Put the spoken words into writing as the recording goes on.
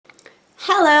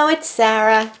Hello, it's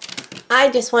Sarah. I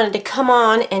just wanted to come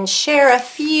on and share a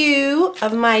few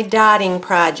of my dotting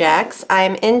projects.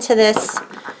 I'm into this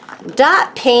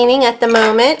dot painting at the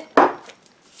moment.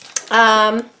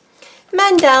 Mandalas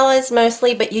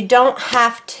mostly, but you don't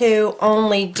have to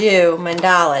only do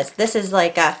mandalas. This is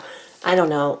like a, I don't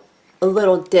know, a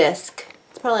little disc.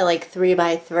 It's probably like 3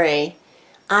 by 3.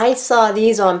 I saw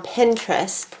these on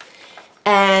Pinterest,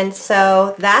 and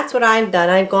so that's what I've done.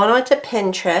 I've gone onto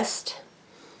Pinterest,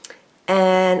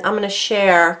 and I'm going to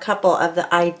share a couple of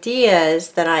the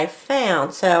ideas that I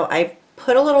found. So I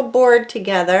put a little board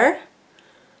together,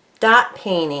 dot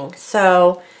painting.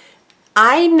 So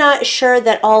I'm not sure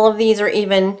that all of these are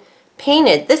even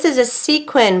painted. This is a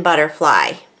sequin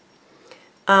butterfly.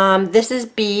 This is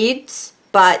beads,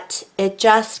 but it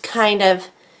just kind of,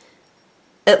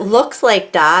 it looks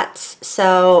like dots.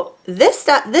 So this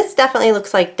definitely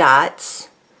looks like dots.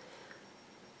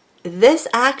 This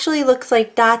actually looks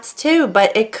like dots too,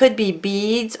 but it could be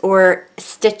beads or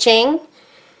stitching,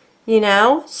 you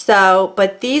know. So,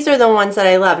 but these are the ones that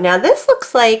I love. Now this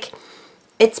looks like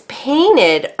it's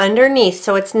painted underneath,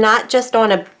 so it's not just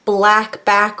on a black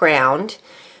background.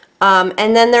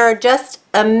 And then there are just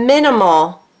a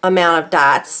minimal amount of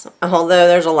dots, although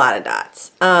there's a lot of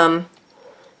dots.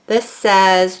 This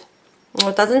says, well,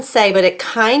 it doesn't say, but it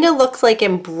kind of looks like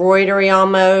embroidery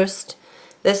almost.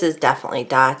 This is definitely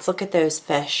dots. Look at those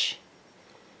fish.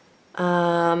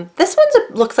 This one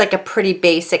looks like a pretty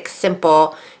basic,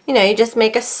 simple, you know, you just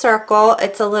make a circle.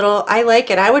 It's a little, I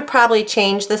like it. I would probably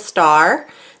change the star.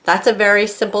 That's a very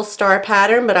simple star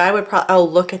pattern, but I would probably, oh,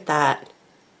 look at that.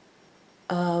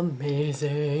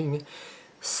 Amazing.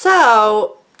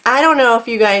 So, I don't know if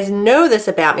you guys know this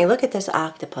about me. Look at this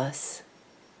octopus.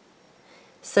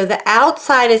 So the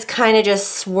outside is kind of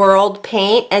just swirled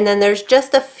paint, and then there's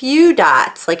just a few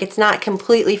dots, like it's not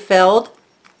completely filled.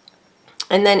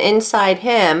 And then inside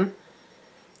him,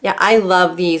 yeah, I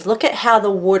love these. Look at how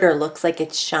the water looks like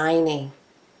it's shining.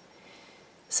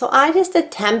 So I just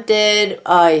attempted,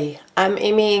 I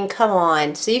mean, come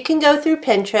on. So you can go through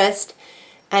Pinterest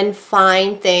and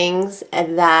find things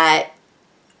that,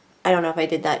 I don't know if I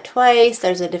did that twice.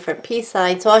 There's a different peace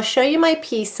sign. So I'll show you my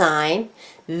peace sign.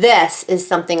 This is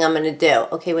something I'm going to do.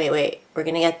 Okay, wait. We're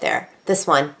going to get there. This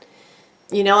one.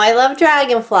 You know I love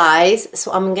dragonflies,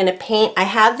 so I'm going to paint. I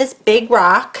have this big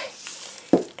rock,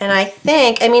 and I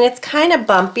think, I mean, it's kind of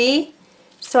bumpy,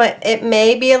 so it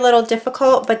may be a little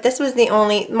difficult, but this was the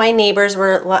only, my neighbors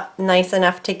were nice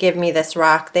enough to give me this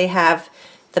rock. They have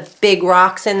the big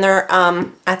rocks in their,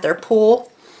 at their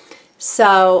pool.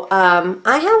 So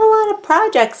I have a lot of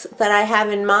projects that I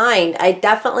have in mind. I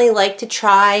definitely like to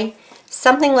try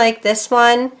something like this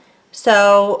one.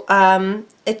 So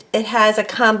it has a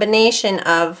combination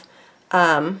of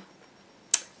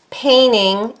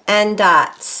painting and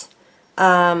dots.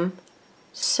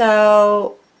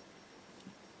 So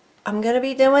I'm going to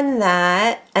be doing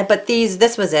that. But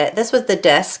this was it. This was the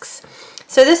discs.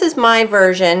 So this is my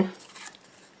version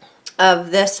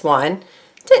of this one.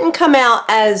 Didn't come out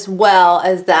as well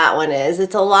as that one is.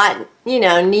 It's a lot, you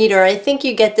know, neater. I think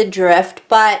you get the drift,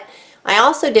 but I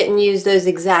also didn't use those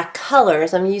exact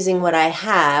colors. I'm using what I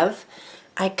have.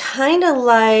 I kind of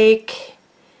like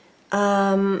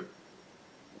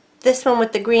this one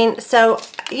with the green. So,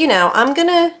 you know, I'm going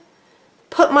to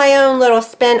put my own little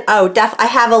spin. Oh, I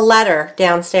have a letter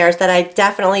downstairs that I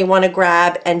definitely want to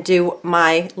grab and do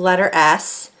my letter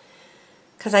S.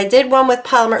 Because I did one with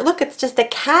polymer. Look, it's just a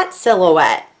cat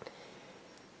silhouette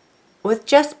with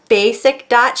just basic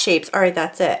dot shapes. All right,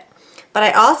 that's it. But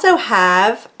I also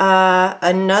have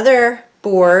another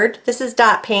board. This is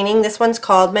dot painting. This one's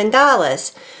called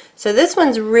mandalas. So this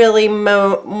one's really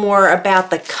more about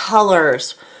the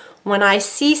colors. When I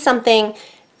see something,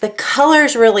 the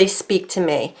colors really speak to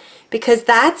me, because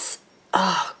that's,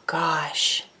 oh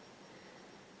gosh.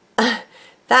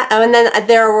 And then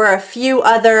there were a few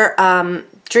other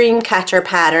Dreamcatcher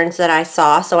patterns that I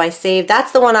saw, so I saved.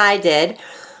 That's the one I did.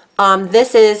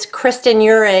 This is Kristen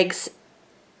Urig's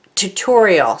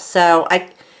tutorial. So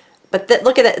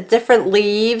look at it, different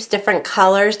leaves, different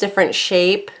colors, different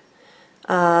shape.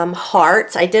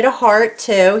 Hearts. I did a heart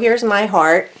too. Here's my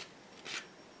heart.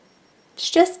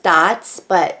 It's just dots,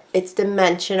 but it's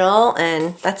dimensional,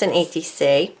 and that's an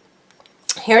ATC.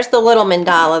 Here's the little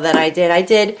mandala that I did. I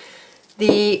did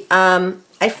the,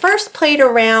 I first played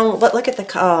around, look at the,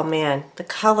 oh man, the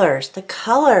colors.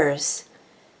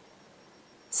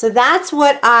 So that's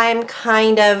what I'm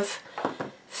kind of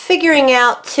figuring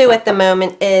out too at the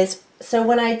moment is, so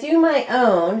when I do my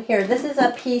own, here, this is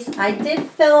a piece, I did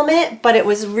film it, but it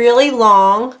was really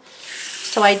long.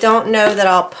 so I don't know that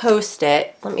I'll post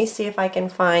it. Let me see if I can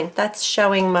find, that's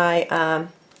showing my,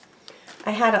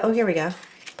 I had a, oh, here we go.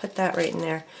 Put that right in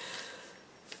there.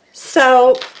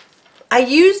 So I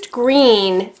used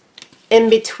green in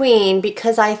between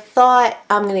because I thought,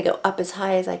 I'm going to go up as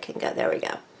high as I can go. There we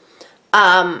go.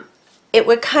 It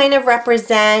would kind of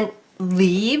represent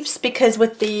leaves, because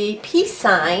with the peace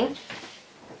sign,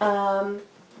 and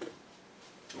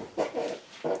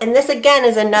this again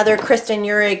is another Kristen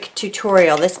Uhrig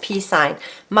tutorial, this peace sign.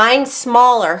 Mine's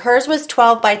smaller. Hers was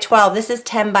 12 by 12. This is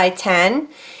 10 by 10.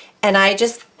 And I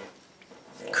just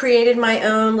created my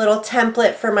own little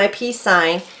template for my peace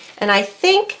sign. And I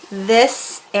think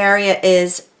this area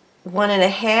is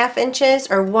 1.5 inches,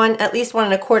 or at least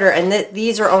 1.25, and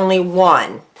these are only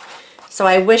 1. So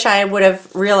I wish I would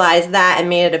have realized that and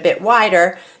made it a bit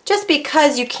wider, just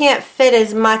because you can't fit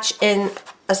as much in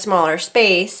a smaller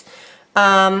space.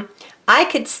 I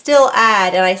could still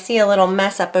add, and I see a little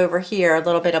mess up over here, a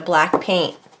little bit of black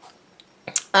paint.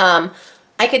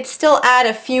 I could still add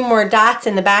a few more dots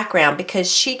in the background, because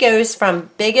she goes from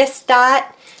biggest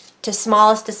dot to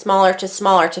smallest to smaller to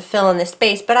smaller to fill in the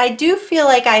space. But I do feel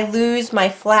like I lose my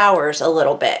flowers a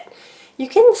little bit. You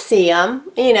can see them,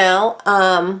 you know.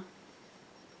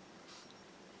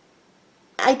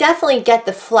 I definitely get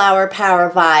the flower power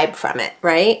vibe from it,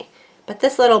 right? But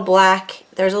this little black,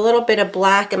 there's a little bit of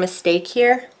black, a mistake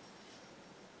here.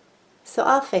 So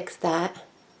I'll fix that.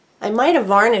 I might have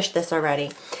varnished this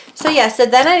already. So yeah, so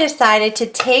then I decided to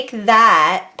take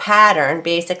that pattern,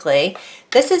 basically.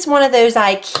 This is one of those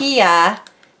IKEA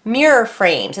mirror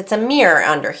frames. It's a mirror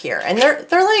under here, and they're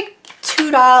like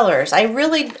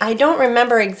 $2. I don't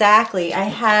remember exactly. I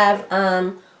have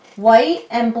white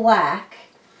and black.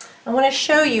 I want to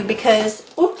show you because,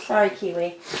 oops, sorry,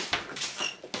 Kiwi.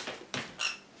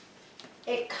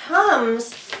 It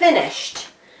comes finished.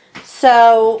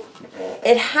 So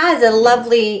it has a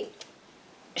lovely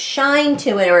shine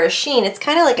to it, or a sheen. It's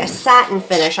kind of like a satin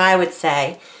finish, I would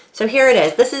say. So here it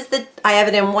is. This is I have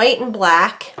it in white and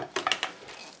black.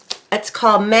 It's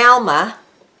called Malma.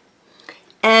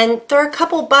 And they're a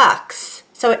couple bucks.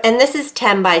 So, and this is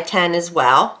 10 by 10 as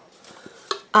well.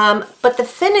 But the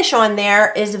finish on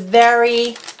there is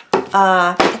very,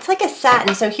 it's like a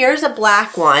satin. So here's a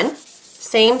black one,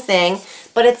 same thing,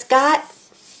 but it's got,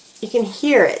 you can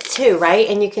hear it too, right?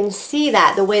 And you can see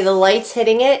that, the way the light's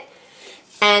hitting it,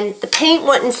 and the paint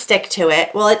wouldn't stick to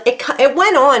it. Well, it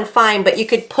went on fine, but you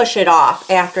could push it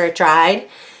off after it dried.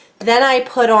 Then I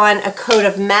put on a coat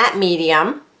of matte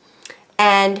medium,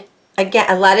 and again,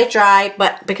 I let it dry,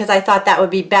 but because I thought that would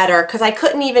be better, because I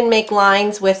couldn't even make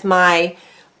lines with my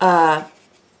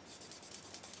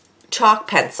chalk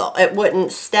pencil. It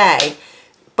wouldn't stay.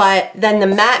 But then the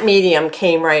matte medium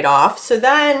came right off. So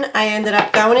then I ended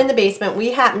up going in the basement.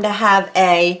 We happen to have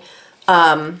a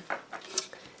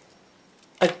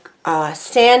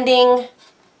sanding,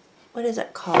 what is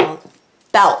it called?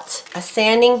 Belt. A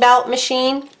sanding belt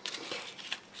machine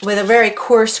with a very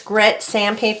coarse grit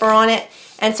sandpaper on it.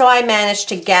 And so I managed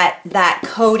to get that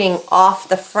coating off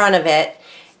the front of it.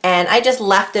 And I just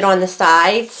left it on the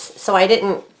sides, so I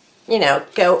didn't, you know,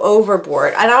 go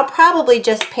overboard. And I'll probably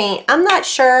just paint, I'm not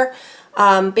sure,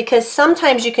 because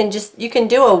sometimes you can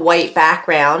do a white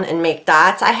background and make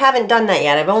dots. I haven't done that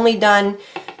yet. I've only done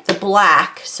the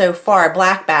black so far,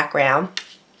 black background.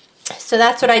 So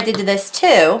that's what I did to this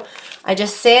too. I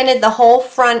just sanded the whole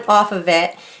front off of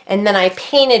it, and then I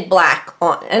painted black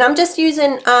on. And I'm just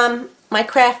using my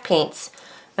craft paints.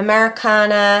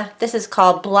 Americana, this is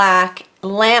called black,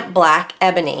 lamp black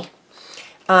ebony.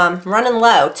 Running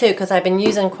low too, because I've been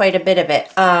using quite a bit of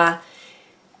it.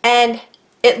 And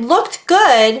it looked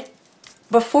good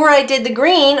before I did the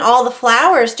green. All the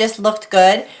flowers just looked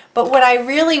good. But what I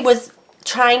really was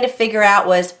trying to figure out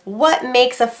was what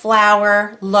makes a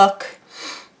flower look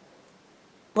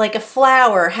like a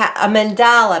flower, a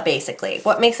mandala basically.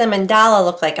 What makes a mandala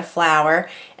look like a flower?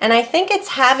 And I think it's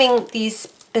having these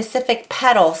specific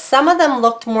petals. Some of them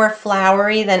looked more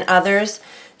flowery than others.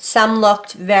 Some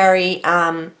looked very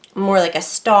more like a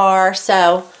star.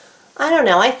 So I don't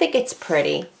know. I think it's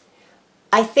pretty.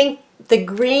 I think the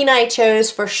green I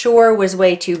chose for sure was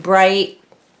way too bright.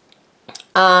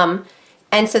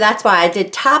 And so that's why I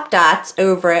did top dots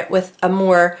over it with a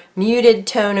more muted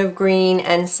tone of green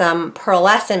and some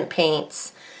pearlescent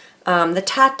paints. The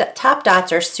top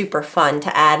dots are super fun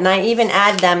to add, and I even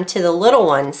add them to the little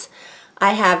ones.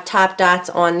 I have top dots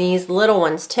on these little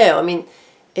ones too. I mean,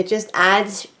 it just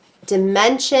adds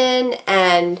dimension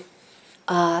and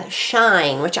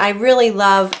shine, which I really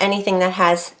love anything that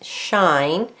has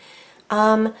shine.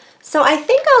 So I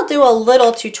think I'll do a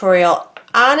little tutorial.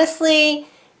 Honestly,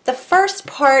 the first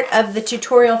part of the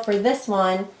tutorial for this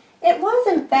one, it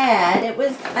wasn't bad.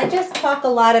 I just talk a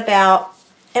lot about,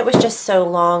 it was just so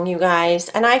long, you guys,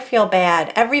 and I feel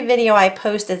bad. Every video I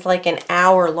post is like an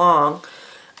hour long.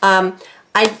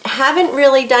 I haven't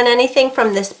really done anything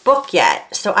from this book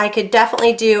yet, so I could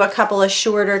definitely do a couple of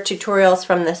shorter tutorials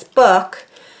from this book.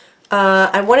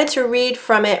 I wanted to read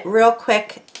from it real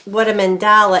quick what a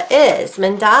mandala is.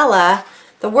 Mandala,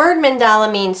 the word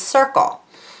mandala means circle,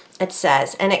 it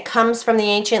says, and it comes from the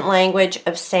ancient language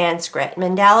of Sanskrit.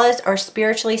 Mandalas are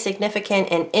spiritually significant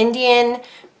in Indian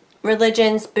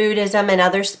religions, Buddhism, and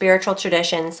other spiritual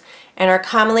traditions, and are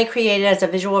commonly created as a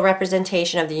visual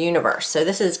representation of the universe. So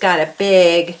this has got a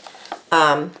big,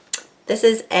 this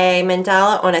is a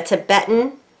mandala on a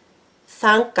Tibetan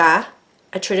thangka,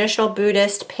 a traditional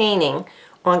Buddhist painting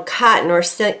on cotton or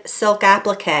silk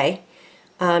applique,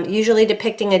 usually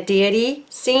depicting a deity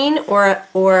scene or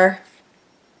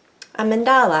a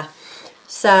mandala.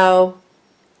 So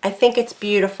I think it's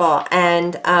beautiful,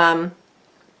 and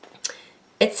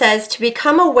it says, to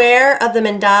become aware of the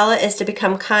mandala is to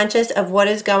become conscious of what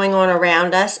is going on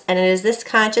around us, and it is this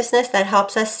consciousness that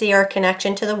helps us see our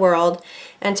connection to the world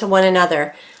and to one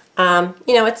another. You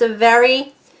know, it's a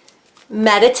very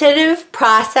meditative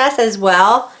process as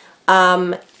well,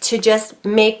 to just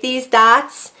make these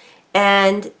dots.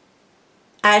 And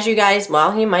as you guys,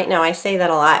 well, you might know I say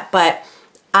that a lot, but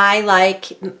I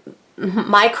like,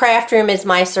 my craft room is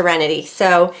my serenity,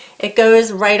 so it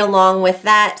goes right along with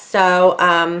that. So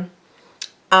I'm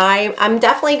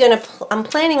definitely I'm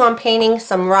planning on painting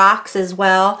some rocks as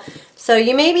well, so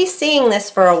you may be seeing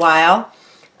this for a while.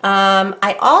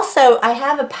 I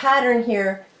have a pattern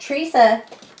here. Teresa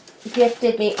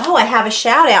gifted me, oh, I have a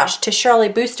shout out to Shirley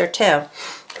Booster too,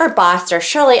 or Boster.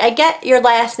 Shirley, I get your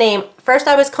last name. First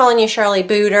I was calling you Shirley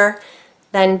Booter,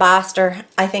 then Boster.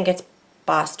 I think it's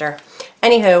Boster.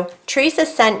 Anywho, Teresa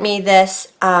sent me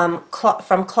this from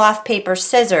Cloth Paper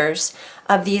Scissors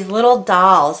of these little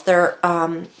dolls. They're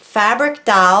fabric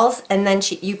dolls, and then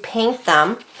you paint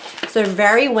them. So they're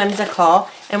very whimsical,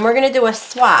 and we're going to do a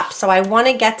swap. So I want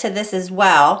to get to this as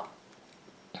well.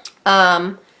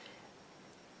 And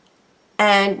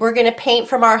we're going to paint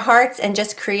from our hearts and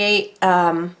just create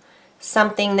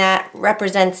something that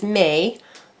represents me.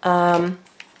 So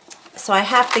I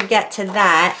have to get to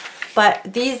that. But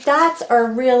these dots are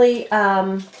really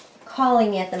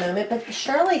calling me at the moment. But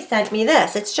Shirley sent me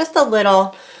this. It's just a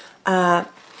little,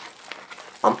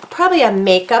 probably a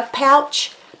makeup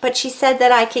pouch. But she said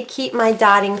that I could keep my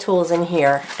dotting tools in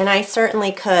here. And I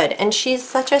certainly could. And she's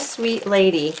such a sweet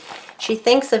lady. She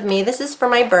thinks of me. This is for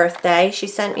my birthday. She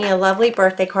sent me a lovely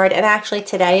birthday card. And actually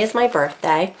today is my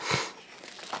birthday.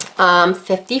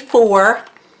 54.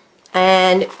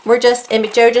 And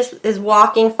Joe just is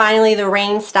walking. Finally the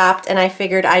rain stopped, and I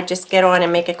figured I'd just get on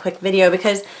and make a quick video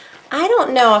because I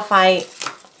don't know if I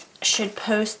should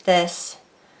post this.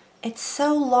 It's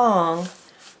so long.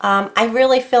 I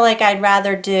really feel like I'd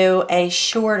rather do a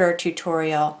shorter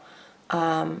tutorial,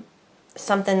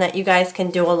 something that you guys can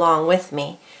do along with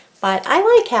me. But I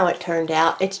like how it turned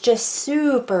out. It's just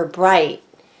super bright,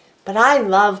 but I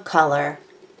love color.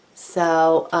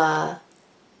 So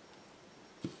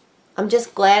I'm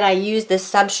just glad I used this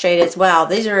substrate as well.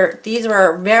 These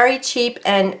were very cheap,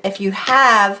 and if you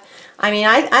have, I mean,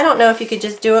 I don't know if you could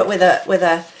just do it with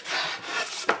a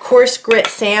coarse grit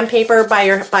sandpaper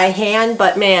by hand,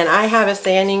 but man, I have a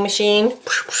sanding machine.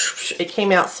 It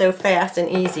came out so fast and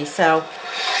easy. So,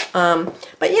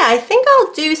 but yeah, I think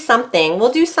I'll do something.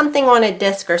 We'll do something on a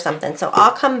disc or something. So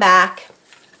I'll come back.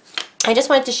 I just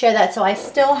wanted to share that. So I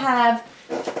still have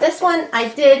this one.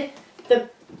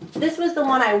 This was the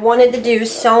one I wanted to do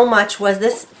so much, was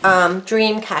this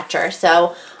dream catcher.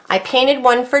 So I painted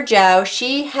one for Joe.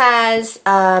 She has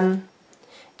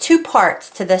 2 parts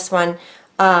to this one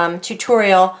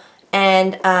tutorial,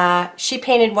 and she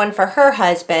painted one for her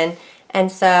husband.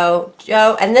 And so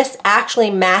Joe, and this actually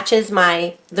matches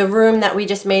the room that we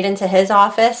just made into his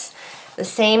office, the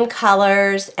same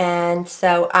colors, and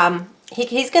so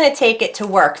he's going to take it to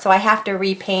work, so I have to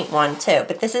repaint one too.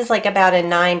 But this is like about a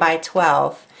 9 by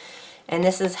 12. And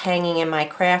this is hanging in my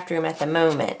craft room at the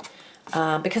moment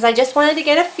because I just wanted to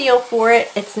get a feel for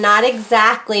it. It's not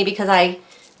exactly because I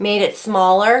made it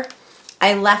smaller.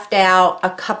 I left out a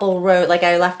couple rows, like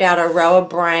I left out a row of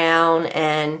brown,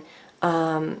 and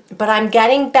but I'm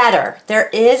getting better. There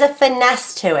is a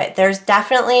finesse to it. There's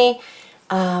definitely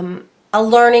a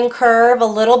learning curve a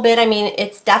little bit. I mean,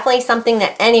 it's definitely something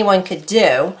that anyone could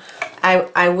do.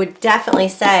 I would definitely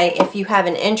say if you have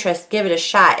an interest, give it a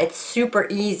shot. It's super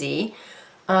easy.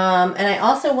 And I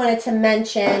also wanted to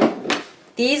mention,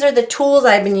 these are the tools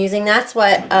I've been using. That's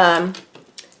what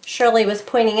Shirley was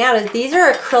pointing out is these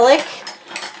are acrylic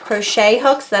crochet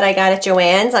hooks that I got at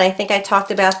Joann's, and I think I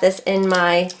talked about this in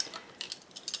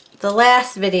the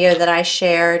last video that I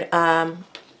shared,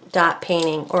 dot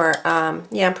painting, or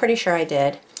yeah, I'm pretty sure I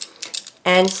did.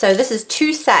 And so this is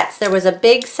 2 sets. There was a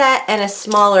big set and a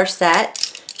smaller set.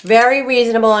 Very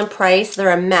reasonable in price. They're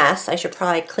a mess. I should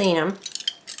probably clean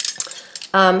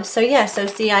them. So yeah, so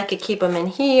see, I could keep them in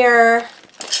here.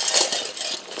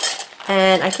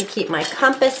 And I could keep my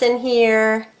compass in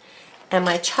here. And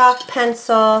my chalk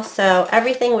pencil. So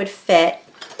everything would fit.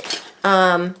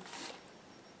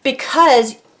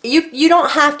 Because you don't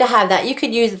have to have that. You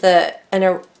could use a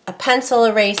pencil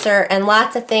eraser and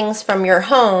lots of things from your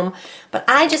home. But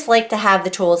I just like to have the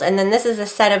tools. And then this is a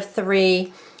set of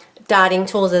 3 dotting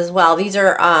tools as well. These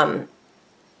are,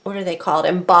 what are they called?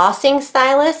 Embossing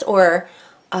stylus, or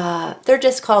they're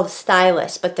just called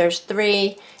stylus, but there's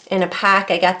 3 in a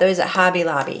pack. I got those at Hobby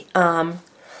Lobby. And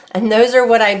those are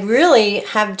what I really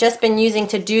have just been using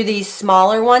to do these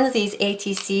smaller ones, these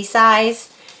ATC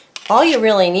size. All you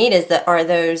really need is the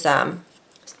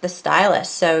stylus,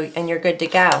 so, and you're good to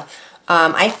go.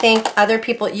 I think other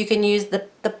people, you can use the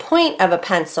point of a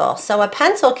pencil. So a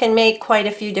pencil can make quite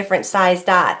a few different size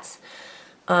dots.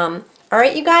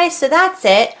 Alright you guys, so that's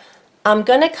it. I'm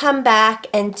going to come back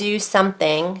and do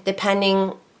something,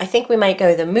 depending, I think we might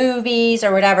go to the movies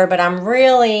or whatever, but I'm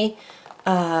really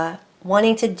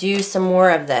wanting to do some more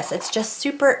of this. It's just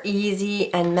super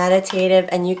easy and meditative,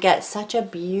 and you get such a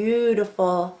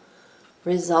beautiful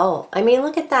result. I mean,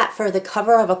 look at that for the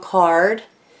cover of a card,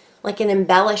 like an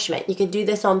embellishment. You could do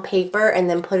this on paper and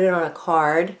then put it on a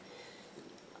card.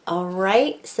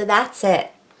 Alright, so that's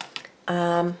it.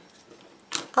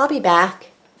 I'll be back.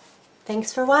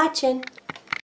 Thanks for watching.